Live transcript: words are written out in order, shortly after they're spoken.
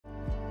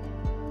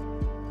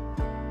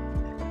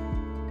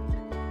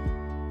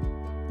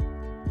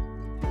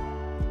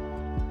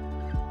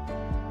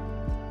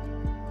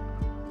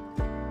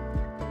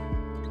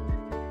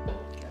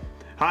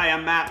Hi,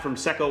 I'm Matt from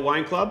Secco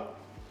Wine Club.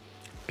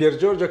 Pier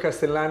Giorgio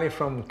Castellani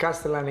from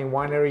Castellani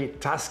Winery,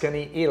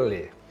 Tuscany,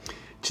 Italy.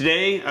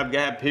 Today I've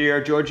got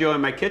Pier Giorgio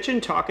in my kitchen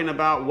talking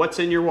about what's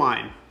in your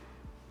wine.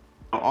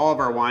 All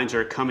of our wines that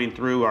are coming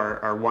through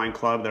our wine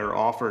club that are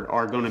offered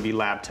are going to be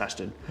lab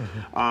tested.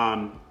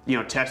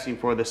 Testing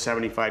for the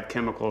 75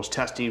 chemicals,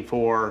 testing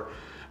for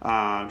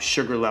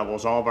sugar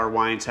levels. All of our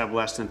wines have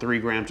less than 3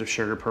 grams of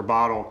sugar per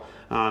bottle.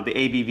 The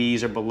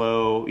ABVs are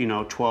below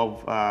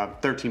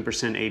 13%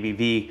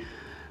 ABV.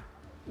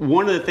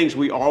 One of the things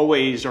we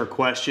always are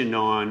questioned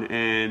on,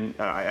 and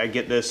I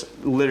get this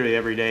literally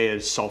every day,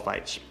 is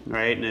sulfites,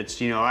 right? And it's,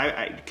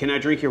 can I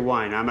drink your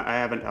wine? I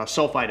have a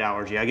sulfite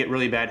allergy. I get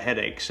really bad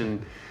headaches.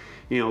 And,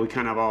 we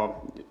kind of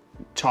all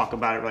talk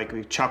about it, like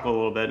we chuckle a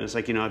little bit. And it's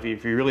like,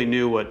 if you really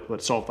knew what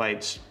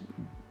sulfites,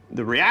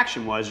 the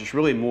reaction was, it's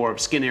really more of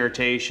skin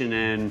irritation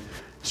and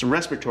some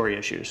respiratory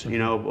issues.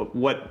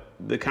 What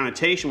the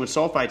connotation with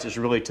sulfites is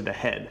really to the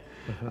head.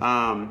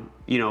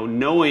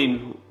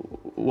 Knowing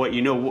what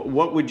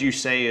what would you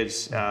say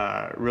is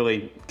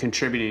really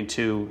contributing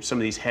to some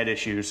of these head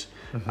issues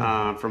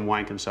from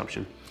wine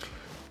consumption?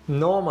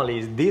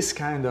 Normally, this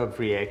kind of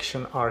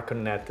reaction are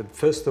connected,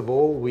 first of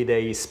all, with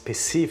a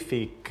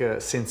specific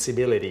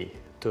sensibility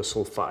to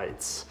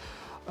sulfites.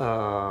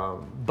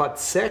 But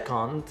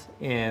second,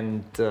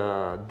 and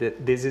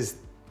this is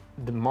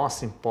the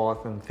most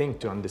important thing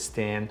to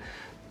understand,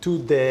 to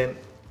the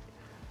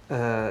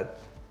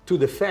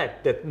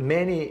fact that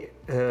many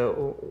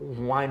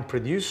wine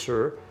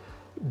producers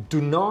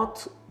do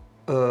not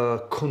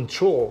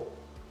control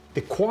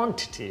the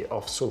quantity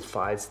of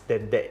sulfites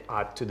that they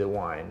add to the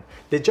wine.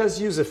 They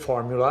just use a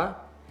formula,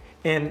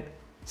 and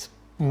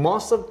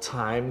most of the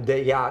time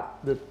they add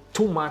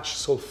too much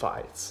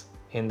sulfites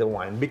in the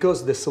wine,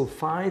 because the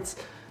sulfites,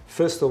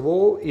 first of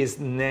all, is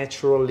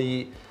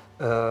naturally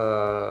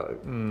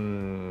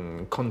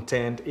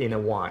contained in a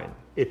wine.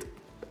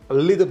 A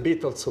little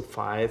bit of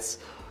sulfites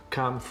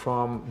come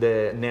from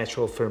the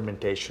natural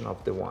fermentation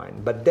of the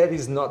wine, but that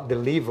is not the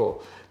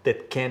level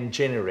that can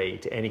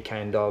generate any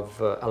kind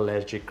of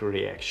allergic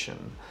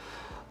reaction.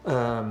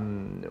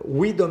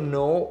 We don't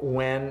know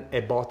when a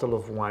bottle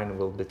of wine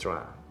will be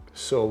drunk,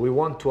 so we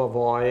want to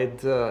avoid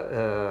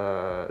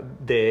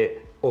the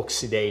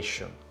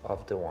oxidation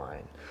of the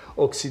wine.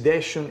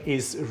 Oxidation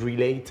is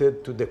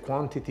related to the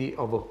quantity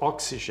of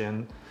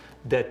oxygen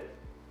that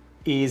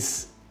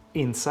is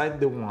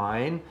inside the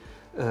wine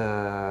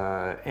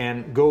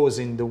and goes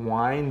in the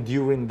wine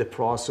during the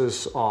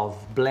process of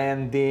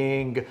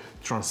blending,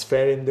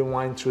 transferring the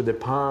wine through the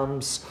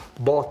pumps,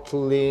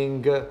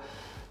 bottling.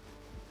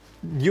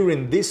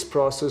 During this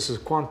process,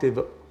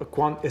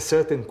 a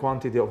certain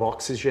quantity of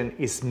oxygen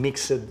is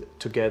mixed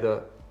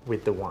together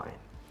with the wine.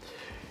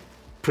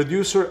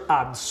 Producer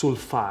add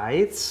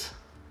sulfites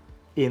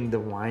in the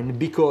wine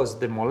because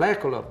the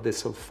molecule of the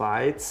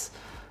sulfites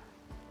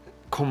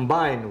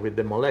combine with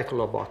the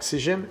molecule of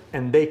oxygen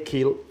and they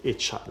kill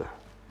each other,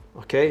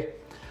 okay?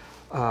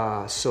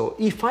 So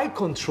if I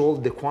control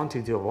the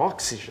quantity of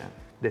oxygen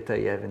that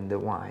I have in the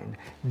wine,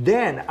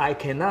 then I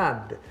can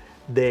add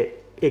the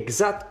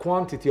exact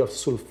quantity of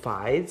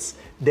sulfites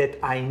that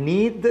I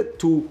need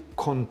to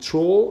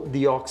control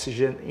the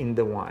oxygen in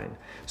the wine.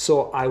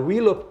 So I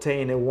will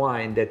obtain a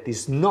wine that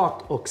is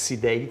not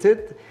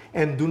oxidated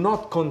and do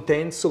not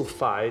contain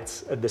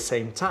sulfites at the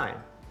same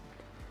time.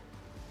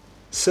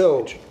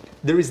 So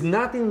there is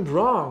nothing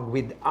wrong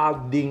with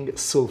adding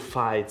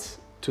sulfites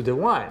to the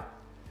wine.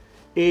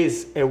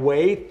 It's a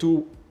way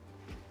to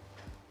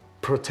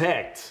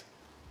protect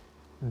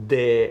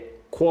the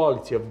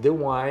quality of the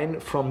wine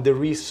from the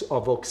risk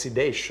of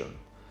oxidation.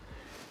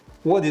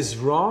 What is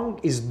wrong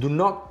is do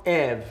not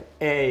have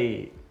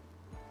a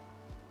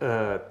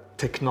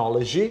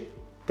technology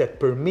that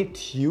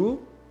permits you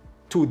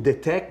to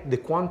detect the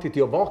quantity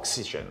of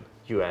oxygen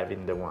you have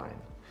in the wine,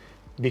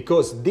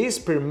 because this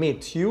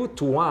permits you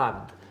to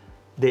add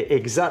the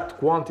exact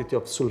quantity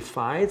of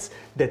sulfites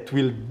that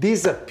will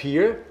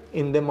disappear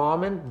in the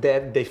moment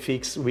that they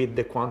fix with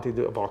the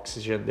quantity of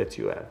oxygen that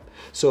you have.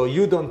 So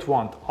you don't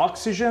want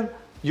oxygen,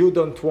 you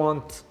don't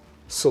want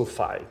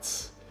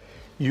sulfites.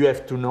 You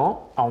have to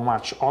know how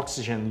much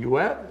oxygen you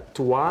have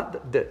to add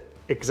the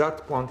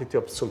exact quantity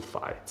of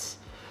sulfites.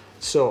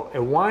 So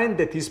a wine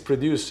that is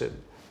produced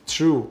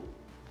through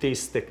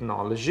this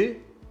technology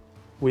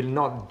will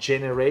not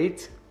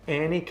generate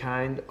any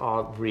kind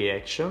of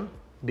reaction,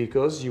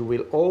 because you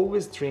will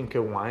always drink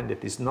a wine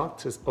that is not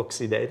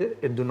oxidated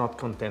and do not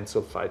contain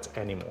sulfites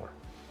anymore.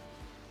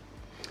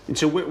 And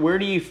so where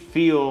do you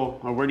feel,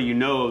 or where do you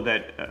know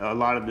that a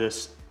lot of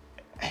this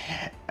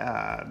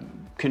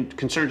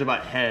concerns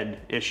about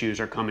head issues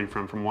are coming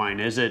from wine?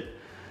 Is it,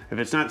 if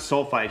it's not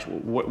sulfites,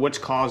 what's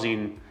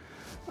causing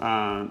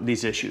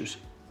these issues?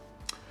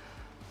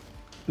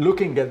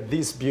 Looking at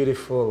this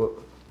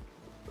beautiful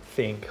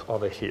thing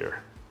over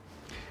here,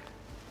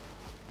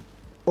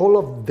 all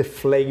of the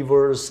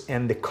flavors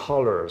and the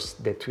colors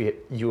that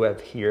you have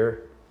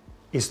here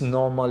is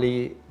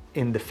normally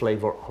in the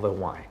flavor of a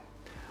wine.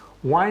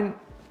 Wine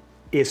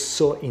is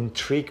so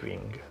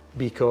intriguing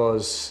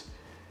because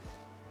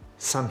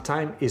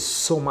sometimes is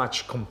so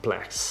much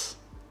complex.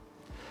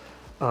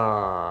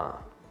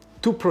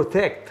 To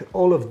protect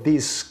all of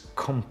this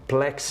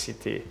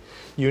complexity,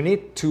 you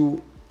need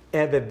to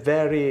have a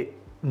very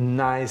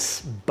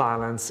nice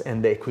balance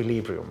and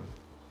equilibrium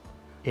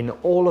in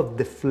all of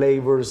the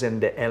flavors and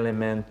the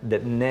elements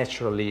that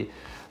naturally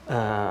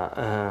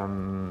are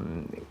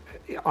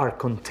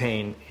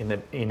contained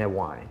in a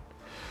wine.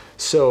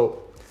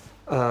 So,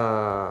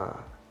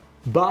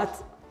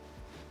 but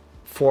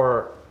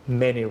for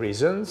many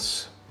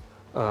reasons,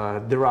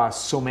 there are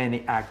so many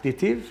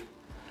additives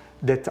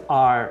that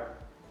are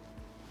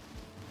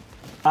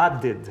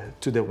added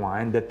to the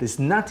wine that is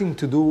nothing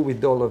to do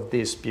with all of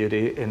this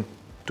beauty and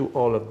to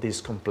all of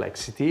this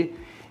complexity,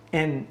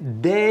 and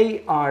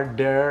they are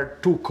there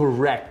to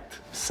correct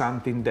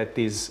something that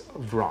is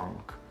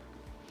wrong,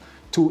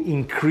 to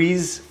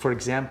increase, for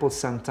example,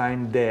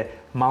 sometimes the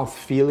mouth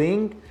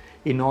feeling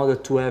in order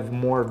to have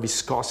more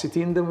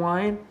viscosity in the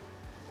wine,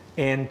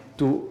 and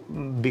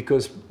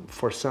because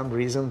for some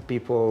reason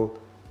people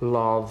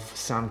love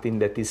something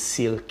that is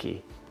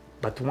silky,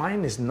 but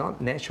wine is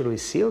not naturally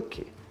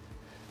silky.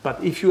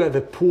 But if you have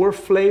a poor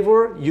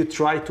flavor, you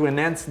try to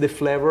enhance the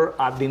flavor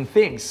adding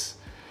things.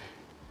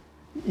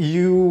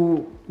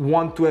 You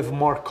want to have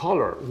more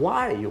color.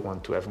 Why you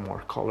want to have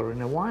more color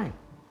in a wine?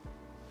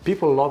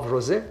 People love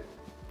rosé,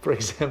 for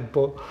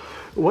example.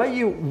 Why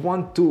you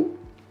want to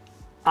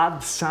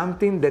add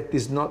something that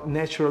is not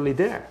naturally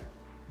there?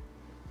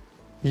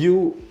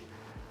 You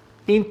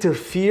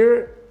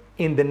interfere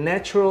in the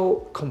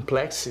natural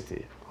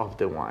complexity of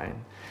the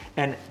wine.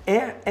 And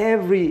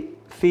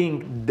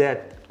everything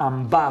that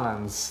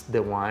unbalance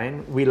the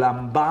wine will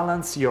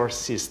unbalance your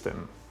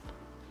system.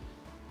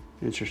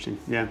 Interesting.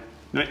 Yeah.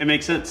 No, it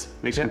makes sense.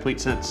 Makes complete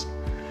sense.